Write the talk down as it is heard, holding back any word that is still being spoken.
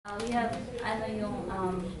We have yung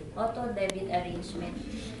auto debit arrangement.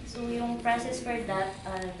 So yung process for that,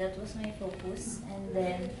 that was my focus, and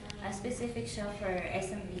then specific siya for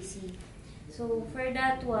SMBC. So for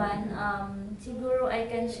that one, siguro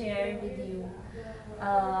I can share with you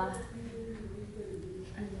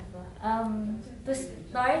to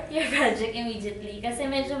start your project immediately.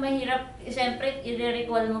 Kasi medyo mahirap, syempre,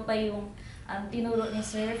 i-recall mo pa yung tinuro ni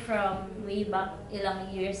Sir from way back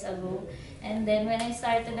ilang years ago. And then when I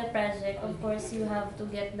started the project, of course, you have to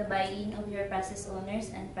get the buy-in of your process owners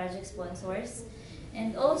and project sponsors.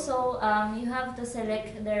 And also, you have to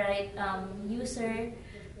select the right user.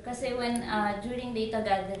 Kasi when during data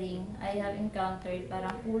gathering, I have encountered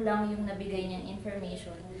parang kulang yung nabigay niyang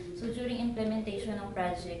information. So during implementation ng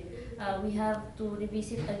project, we have to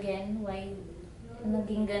revisit again why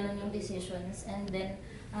naging ganun yung decisions. And then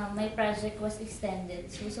my project was extended.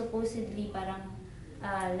 So supposedly parang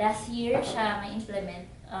last year siya may implement.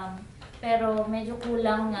 Pero medyo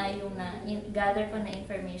kulang nga yung gather ko na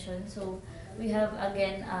information. So we have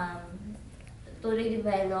again to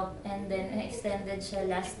redevelop, and then extended siya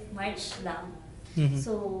last March lang.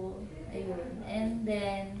 So, ayun. And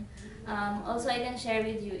then, also I can share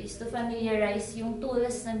with you is to familiarize yung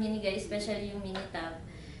tools na binigay, especially yung Minitab.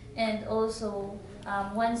 And also,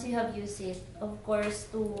 once you have used it, of course,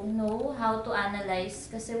 to know how to analyze.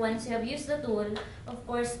 Kasi once you have used the tool, of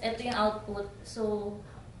course, ito yung output. So,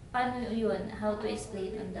 paano yun? How to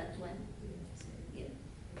explain on that one?